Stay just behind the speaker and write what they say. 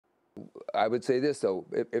I would say this, though.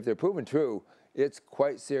 If they're proven true, it's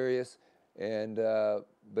quite serious. And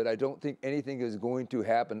but I don't think anything is going to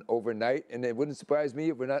happen overnight. And it wouldn't surprise me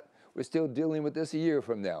if we're still dealing with this a year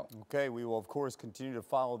from now. Okay, we will, of course, continue to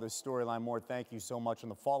follow this storyline more. Thank you so much. On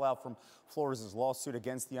the fallout from Flores' lawsuit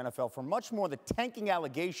against the NFL. For much more, the tanking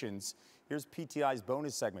allegations, here's PTI's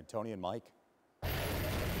bonus segment. Tony and Mike.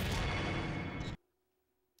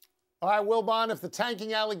 All right, Wilbon, if the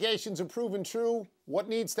tanking allegations are proven true, what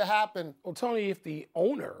needs to happen? Well, Tony, if the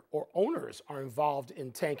owner or owners are involved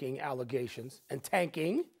in tanking allegations and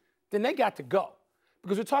tanking, then they got to go.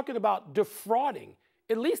 Because we're talking about defrauding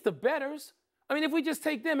at least the bettors. I mean, if we just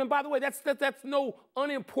take them, and by the way, that's no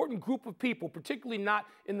unimportant group of people, particularly not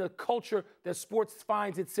in the culture that sports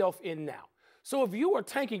finds itself in now. So if you are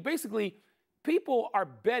tanking, basically, people are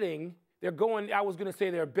betting. They're going, I was going to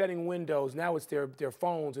say they're betting windows. Now it's their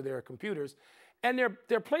phones or their computers. And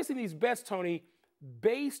they're placing these bets, Tony,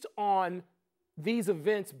 based on these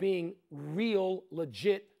events being real,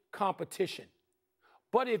 legit competition.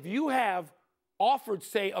 But if you have offered,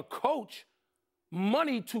 say, a coach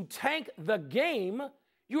money to tank the game,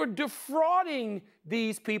 you're defrauding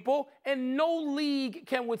these people, and no league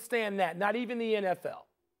can withstand that, not even the NFL.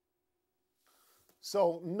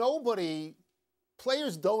 So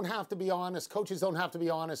players don't have to be honest, coaches don't have to be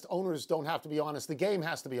honest, owners don't have to be honest, the game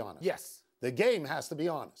has to be honest. Yes. The game has to be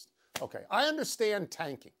honest. Okay, I understand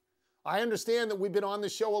tanking. I understand that we've been on the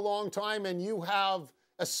show a long time and you have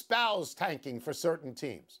espoused tanking for certain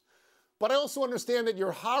teams. But I also understand that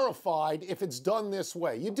you're horrified if it's done this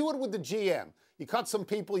way. You do it with the GM. You cut some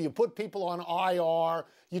people, you put people on IR,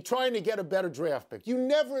 you're trying to get a better draft pick. You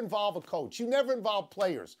never involve a coach. You never involve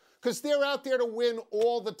players because they're out there to win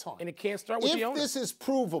all the time. And it can't start with the owner. If this is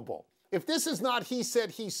provable, if this is not he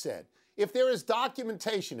said, if there is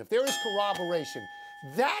documentation, if there is corroboration,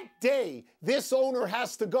 that day this owner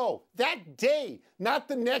has to go. That day, not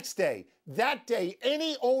the next day. That day,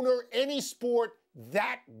 any owner, any sport,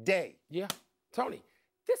 that day. Yeah. Tony,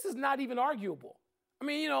 this is not even arguable.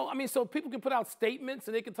 So people can put out statements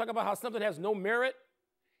and they can talk about how something has no merit.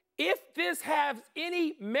 If this has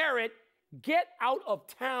any merit, get out of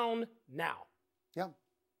town now. Yeah.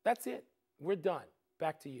 That's it. We're done.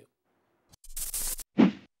 Back to you.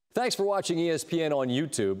 Thanks for watching ESPN on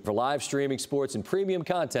YouTube. For live streaming sports and premium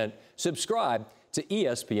content, subscribe to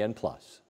ESPN+.